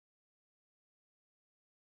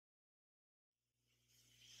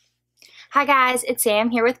Hi guys, it's Sam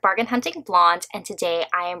here with Bargain.hunting.blonde, and today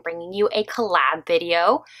I am bringing you a collab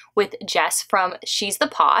video with Jess from She's the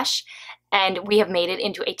Posh, and we have made it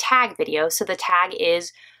into a tag video. So the tag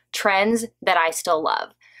is trends that I still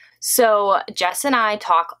love. So Jess and I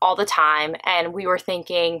talk all the time, and we were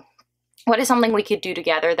thinking, what is something we could do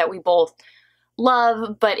together that we both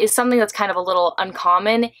love, but is something that's kind of a little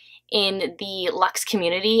uncommon in the Lux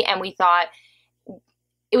community, and we thought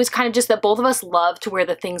it was kind of just that both of us love to wear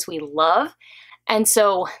the things we love. And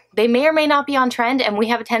so they may or may not be on trend, and we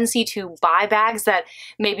have a tendency to buy bags that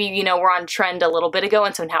maybe, were on trend a little bit ago,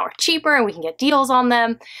 and so now are cheaper and we can get deals on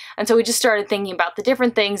them. And so we just started thinking about the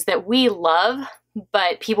different things that we love,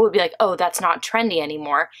 but people would be like, oh, that's not trendy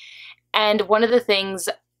anymore. And one of the things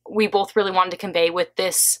we both really wanted to convey with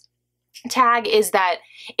this tag is that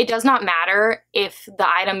it does not matter if the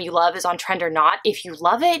item you love is on trend or not. If you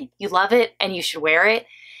love it and you should wear it,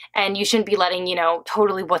 and you shouldn't be letting,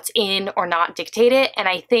 totally what's in or not dictate it. And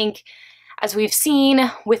I think, as we've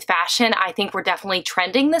seen with fashion, I think we're definitely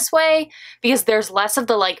trending this way because there's less of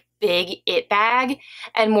the like big it bag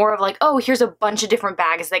and more of like, oh, here's a bunch of different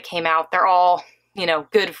bags that came out. They're all,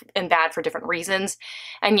 good and bad for different reasons.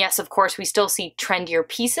 And yes, of course, we still see trendier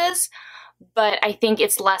pieces, but I think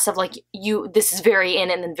it's less of like, this is very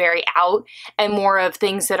in and then very out, and more of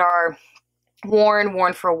things that are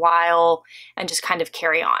worn for a while and just kind of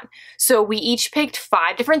carry on. So we each picked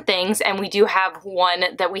 5 different things, and we do have one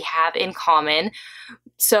that we have in common.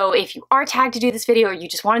 So if you are tagged to do this video, or you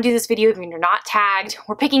just want to do this video even if you're not tagged,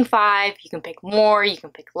 we're picking 5. You can pick more, you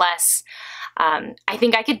can pick less. I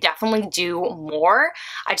think I could definitely do more.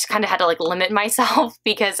 I just kind of had to like limit myself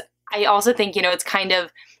because I also think, it's kind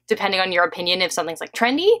of depending on your opinion if something's like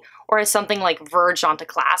trendy or if something like verged onto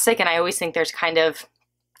classic. And I always think there's kind of,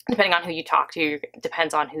 depending on who you talk to,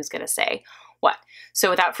 depends on who's going to say what. So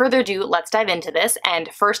without further ado, let's dive into this. And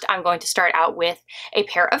first I'm going to start out with a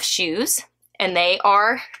pair of shoes, and they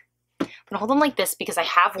are, I'm gonna hold them like this because I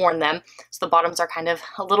have worn them. So the bottoms are kind of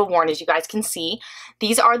a little worn, as you guys can see.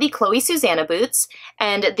 These are the Chloe Susanna boots,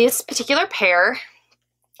 and this particular pair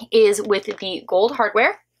is with the gold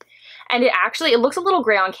hardware. And it looks a little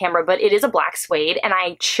gray on camera, but it is a black suede, and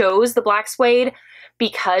I chose the black suede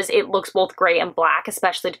because it looks both gray and black,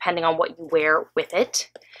 especially depending on what you wear with it.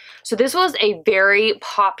 So this was a very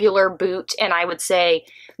popular boot, and I would say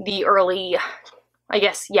the early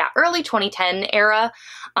 2010 era.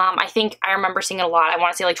 I think I remember seeing it a lot. I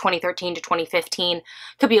want to say like 2013 to 2015.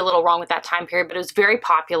 Could be a little wrong with that time period, but it was very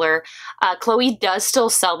popular. Chloe does still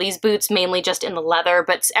sell these boots, mainly just in the leather,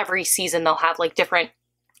 but every season they'll have like different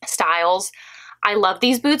styles. I love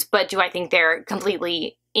these boots, but do I think they're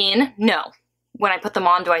completely in? No. When I put them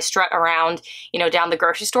on, do I strut around, down the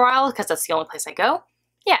grocery store aisle because that's the only place I go?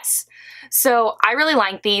 Yes. So I really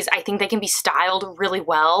like these. I think they can be styled really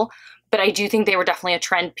well, but I do think they were definitely a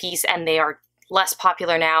trend piece, and they are less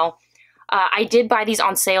popular now. I did buy these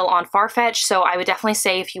on sale on Farfetch, so I would definitely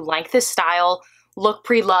say if you like this style, look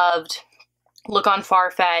Preloved, look on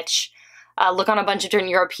Farfetch, look on a bunch of different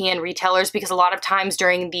European retailers, because a lot of times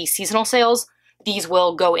during the seasonal sales, these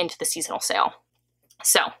will go into the seasonal sale.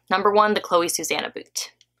 So, number 1, the Chloe Susanna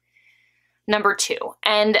boot. Number 2,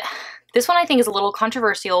 and this one I think is a little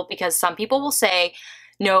controversial because some people will say,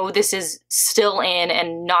 no, this is still in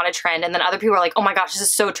and not a trend, and then other people are like, oh my gosh, this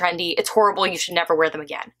is so trendy, it's horrible, you should never wear them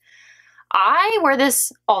again. I wear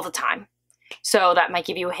this all the time, so that might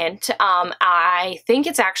give you a hint. I think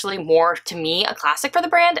it's actually more, to me, a classic for the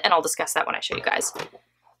brand, and I'll discuss that when I show you guys.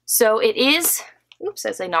 So it is, oops,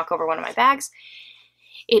 as I knock over one of my bags,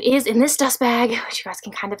 it is in this dust bag, which you guys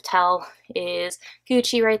can kind of tell is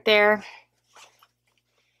Gucci right there.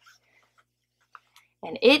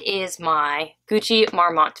 And it is my Gucci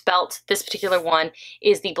Marmont belt. This particular one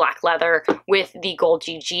is the black leather with the gold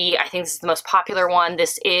GG. I think this is the most popular one.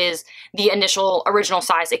 This is the original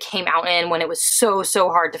size it came out in when it was so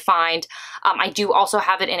hard to find. I do also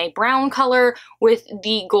have it in a brown color with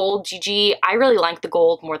the gold GG. I really like the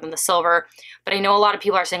gold more than the silver, but I know a lot of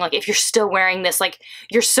people are saying like, if you're still wearing this, like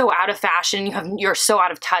you're so out of fashion, you're so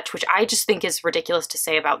out of touch, which I just think is ridiculous to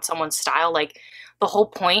say about someone's style. Like the whole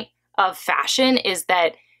point of fashion is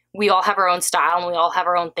that we all have our own style and we all have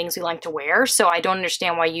our own things we like to wear. So I don't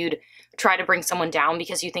understand why you'd try to bring someone down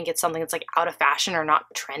because you think it's something that's like out of fashion or not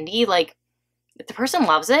trendy. Like if the person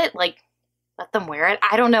loves it, like let them wear it.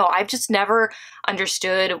 I don't know. I've just never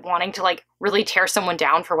understood wanting to like really tear someone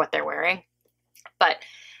down for what they're wearing. But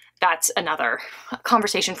that's another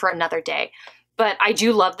conversation for another day. But I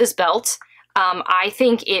do love this belt. I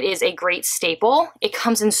think it is a great staple. It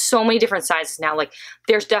comes in so many different sizes now. Like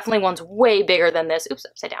there's definitely ones way bigger than this. Oops,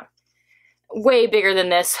 upside down. way bigger than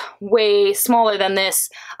this, way smaller than this,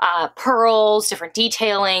 pearls, different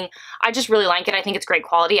detailing. I just really like it. I think it's great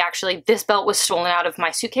quality. Actually, this belt was stolen out of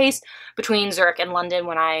my suitcase between Zurich and London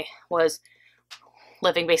when I was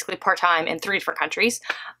living basically part-time in 3 different countries.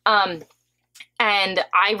 And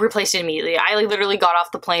I replaced it immediately. I literally got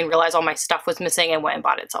off the plane, realized all my stuff was missing, and went and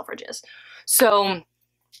bought it at Selfridges. So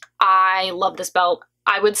I love this belt.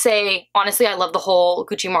 I would say, honestly, I love the whole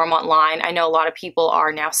Gucci Marmont line. I know a lot of people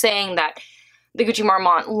are now saying that the Gucci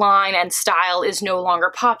Marmont line and style is no longer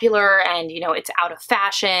popular and, you know, it's out of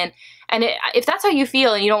fashion. And if that's how you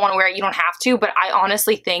feel and you don't want to wear it, you don't have to. But I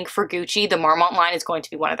honestly think for Gucci, the Marmont line is going to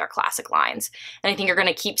be one of their classic lines. And I think you're going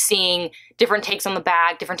to keep seeing different takes on the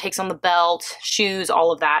bag, different takes on the belt, shoes,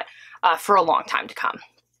 all of that for a long time to come.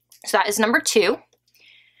 So that is number 2.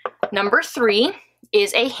 Number 3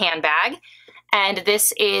 is a handbag. And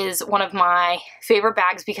this is one of my favorite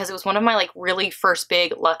bags because it was one of my like really first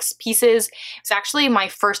big luxe pieces. It's actually my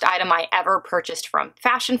first item I ever purchased from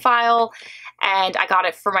Fashionphile, and I got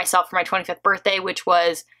it for myself for my 25th birthday, which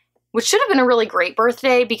should have been a really great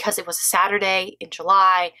birthday because it was a Saturday in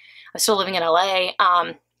July. I was still living in LA,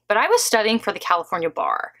 but I was studying for the California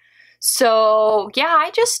bar. So yeah, I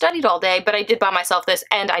just studied all day, but I did buy myself this,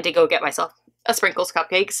 and I did go get myself a sprinkles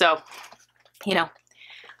cupcake. So, you know,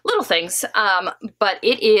 little things, but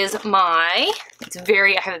it is I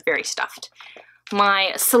have it very stuffed.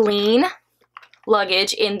 My Celine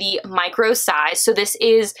luggage in the micro size. So this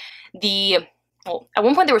is well, at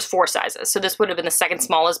one point there was 4 sizes. So this would have been the second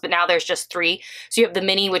smallest, but now there's just 3. So you have the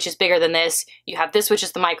mini, which is bigger than this. You have this, which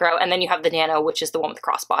is the micro, and then you have the nano, which is the one with the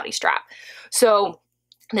crossbody strap. So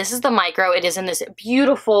this is the micro. It is in this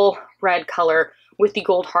beautiful red color with the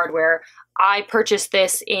gold hardware. I purchased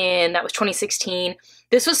this that was 2016.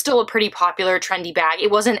 This was still a pretty popular, trendy bag.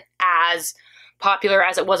 It wasn't as popular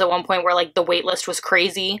as it was at one point where like the wait list was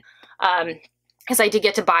crazy. Because I did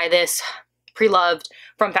get to buy this Preloved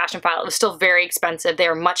from Fashionphile. It was still very expensive. They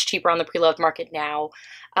are much cheaper on the Preloved market now.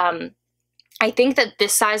 I think that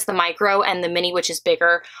this size, the micro, and the mini, which is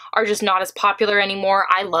bigger, are just not as popular anymore.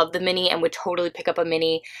 I love the mini and would totally pick up a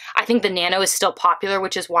mini. I think the nano is still popular,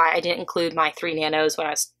 which is why I didn't include my 3 nanos when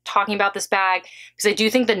I was talking about this bag, because I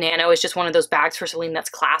do think the nano is just one of those bags for Celine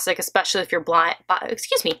that's classic, especially if you're buying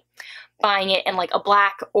it in like a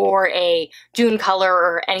black or a dune color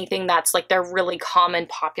or anything that's like their really common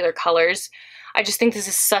popular colors. I just think this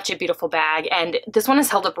is such a beautiful bag, and this one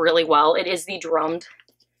has held up really well. It is the drummed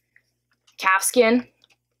calfskin.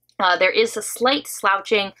 There is a slight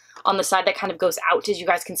slouching on the side that kind of goes out, as you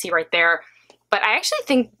guys can see right there. But I actually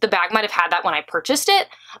think the bag might have had that when I purchased it.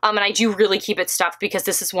 And I do really keep it stuffed because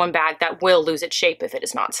this is one bag that will lose its shape if it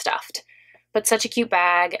is not stuffed. But such a cute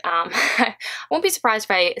bag. I won't be surprised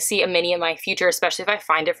if I see a mini in my future, especially if I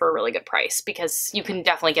find it for a really good price, because you can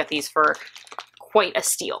definitely get these for quite a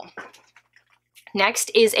steal. Next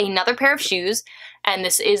is another pair of shoes, and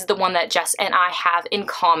this is the one that Jess and I have in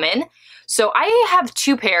common. So I have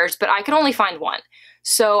 2 pairs, but I could only find one.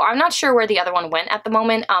 So I'm not sure where the other one went at the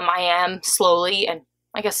moment. I am slowly and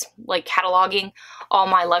I guess like cataloging all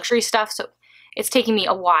my luxury stuff, so it's taking me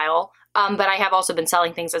a while. But I have also been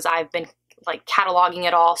selling things as I've been like cataloging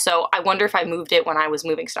it all. So I wonder if I moved it when I was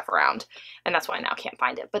moving stuff around, and that's why I now can't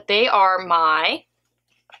find it. But they are my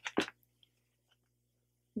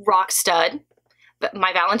rock stud.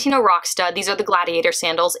 My Valentino rock stud. These are the gladiator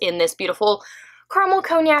sandals in this beautiful caramel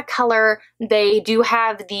cognac color. They do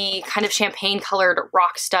have the kind of champagne colored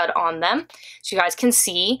rock stud on them, so you guys can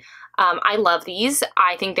see. I love these.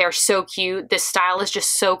 I think they're so cute. This style is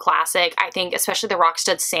just so classic. I think especially the rock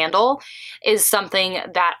stud sandal is something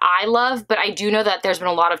that I love, but I do know that there's been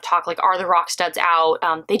a lot of talk like, are the rock studs out?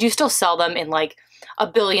 They do still sell them in like a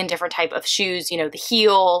billion different type of shoes, you know, the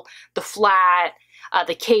heel, the flat,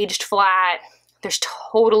 the caged flat. There's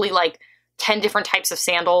totally like 10 different types of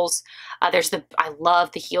sandals. I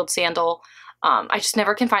love the heeled sandal. I just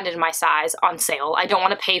never can find it in my size on sale. I don't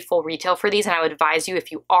want to pay full retail for these, and I would advise you,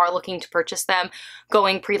 if you are looking to purchase them,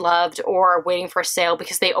 going pre-loved or waiting for a sale,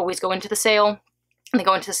 because they always go into the sale, and they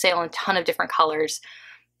go into the sale in a ton of different colors.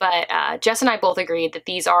 But Jess and I both agreed that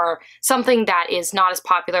these are something that is not as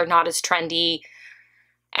popular, not as trendy,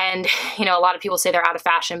 and you know, a lot of people say they're out of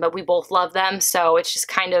fashion, but we both love them, so it's just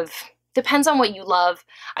kind of depends on what you love.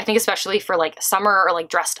 I think especially for like summer or like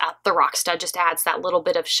dressed up, the rock stud just adds that little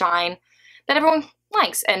bit of shine that everyone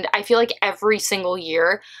likes. And I feel like every single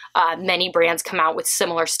year, many brands come out with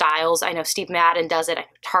similar styles. I know Steve Madden does it, I know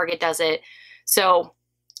Target does it. So,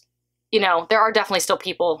 you know, there are definitely still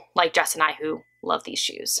people like Jess and I who love these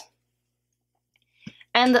shoes.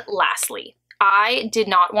 And lastly, I did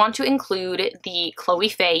not want to include the Chloe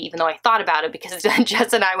Faye, even though I thought about it, because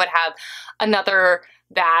Jess and I would have another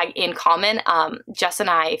bag in common. Jess and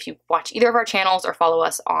I, if you watch either of our channels or follow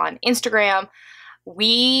us on Instagram,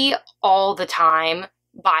 we all the time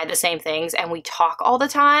buy the same things and we talk all the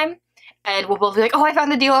time. And we'll both be like, oh, I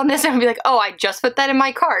found the deal on this. And we'll be like, oh, I just put that in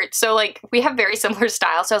my cart. So like we have very similar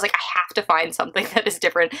styles. So I was like, I have to find something that is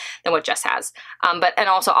different than what Jess has. And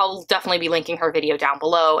also I'll definitely be linking her video down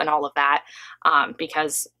below and all of that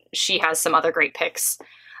because she has some other great picks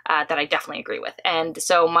that I definitely agree with. And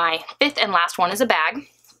so my fifth and last one is a bag,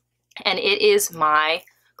 and it is my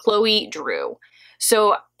Chloe Drew.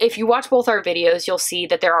 So if you watch both our videos, you'll see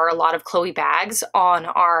that there are a lot of Chloe bags on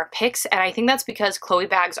our picks, and I think that's because Chloe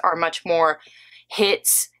bags are much more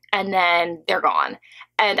hits and then they're gone.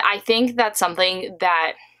 And I think that's something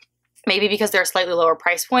that maybe because they're a slightly lower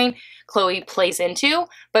price point, Chloe plays into,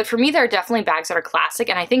 but for me there are definitely bags that are classic,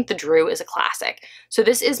 and I think the Drew is a classic. So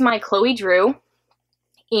this is my Chloe Drew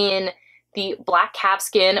in the black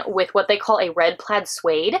calfskin with what they call a red plaid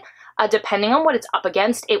suede. Depending on what it's up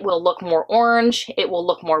against, it will look more orange, it will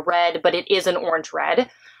look more red, but it is an orange red.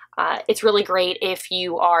 It's really great if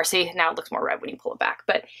you are, see, now it looks more red when you pull it back,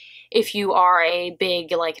 but if you are a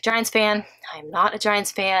big like Giants fan, I'm not a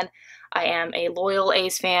Giants fan. I am a loyal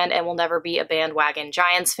A's fan and will never be a bandwagon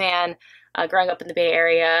Giants fan. Growing up in the Bay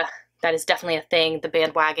Area, that is definitely a thing, the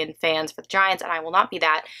bandwagon fans for the Giants, and I will not be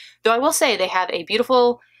that. Though I will say they have a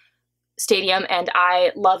beautiful stadium and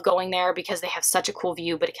I love going there because they have such a cool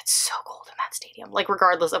view, but it gets so cold in that stadium, like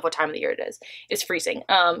regardless of what time of the year it is. It's freezing.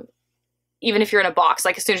 Even if you're in a box,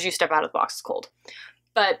 like as soon as you step out of the box, it's cold.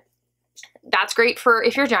 But that's great for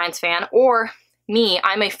if you're a Giants fan, or me,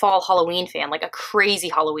 I'm a fall Halloween fan, like a crazy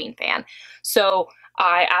Halloween fan. So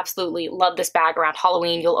I absolutely love this bag around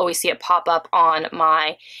Halloween. You'll always see it pop up on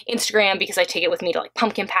my Instagram because I take it with me to like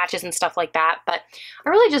pumpkin patches and stuff like that. But I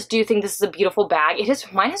really just do think this is a beautiful bag.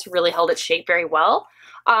 Mine has really held its shape very well.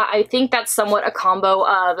 I think that's somewhat a combo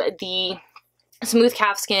of the smooth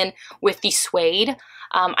calfskin with the suede.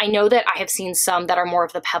 I know that I have seen some that are more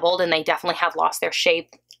of the pebbled and they definitely have lost their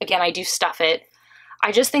shape. Again, I do stuff it.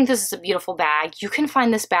 I just think this is a beautiful bag. You can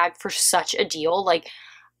find this bag for such a deal. Like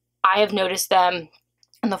I have noticed them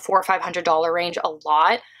in the $400 or $500 range a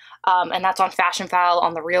lot. And that's on Fashion File,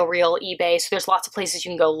 on the Real eBay. So there's lots of places you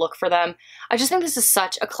can go look for them. I just think this is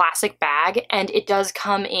such a classic bag, and it does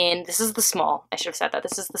come in, this is the small, I should have said that,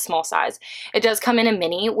 this is the small size. It does come in a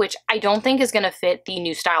mini, which I don't think is gonna fit the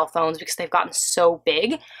new style phones because they've gotten so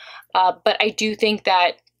big. But I do think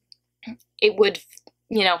that it would,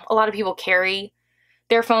 you know, a lot of people carry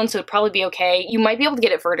their phones, so it'd probably be okay. You might be able to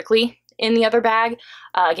get it vertically in the other bag.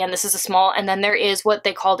 Again, this is a small, and then there is what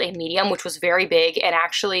they called a medium, which was very big, and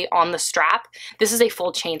actually on the strap, this is a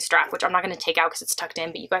full chain strap, which I'm not going to take out because it's tucked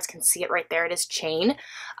in, but you guys can see it right there. It is chain.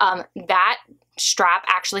 That strap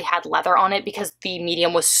actually had leather on it because the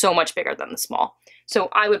medium was so much bigger than the small. So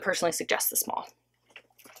I would personally suggest the small.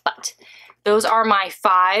 But those are my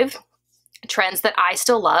 5 trends that I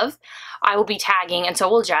still love. I will be tagging, and so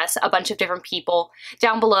will Jess, a bunch of different people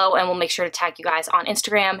down below, and we'll make sure to tag you guys on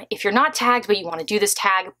Instagram. If you're not tagged but you want to do this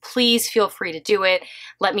tag, please feel free to do it.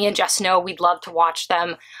 Let me and Jess know. We'd love to watch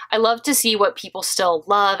them. I love to see what people still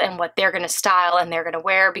love and what they're going to style and they're going to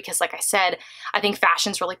wear, because like I said, I think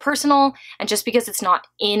fashion's really personal, and just because it's not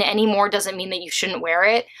in anymore doesn't mean that you shouldn't wear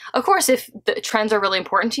it. Of course, if the trends are really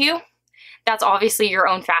important to you, that's obviously your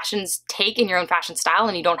own fashion's take and your own fashion style,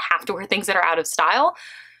 and you don't have to wear things that are out of style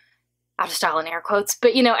in air quotes,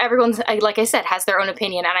 but you know, everyone's, like I said, has their own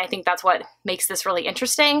opinion, and I think that's what makes this really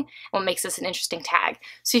interesting, what makes this an interesting tag.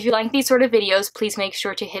 So if you like these sort of videos, please make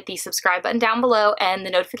sure to hit the subscribe button down below and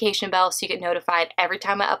the notification bell so you get notified every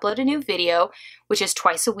time I upload a new video, which is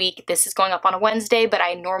twice a week. This is going up on a Wednesday, but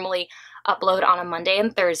I normally upload on a Monday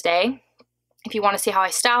and Thursday. If you want to see how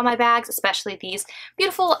I style my bags, especially these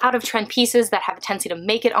beautiful out-of-trend pieces that have a tendency to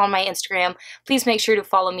make it on my Instagram, please make sure to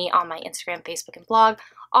follow me on my Instagram, Facebook, and blog,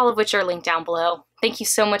 all of which are linked down below. Thank you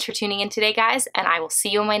so much for tuning in today, guys, and I will see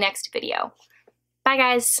you in my next video. Bye,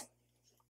 guys!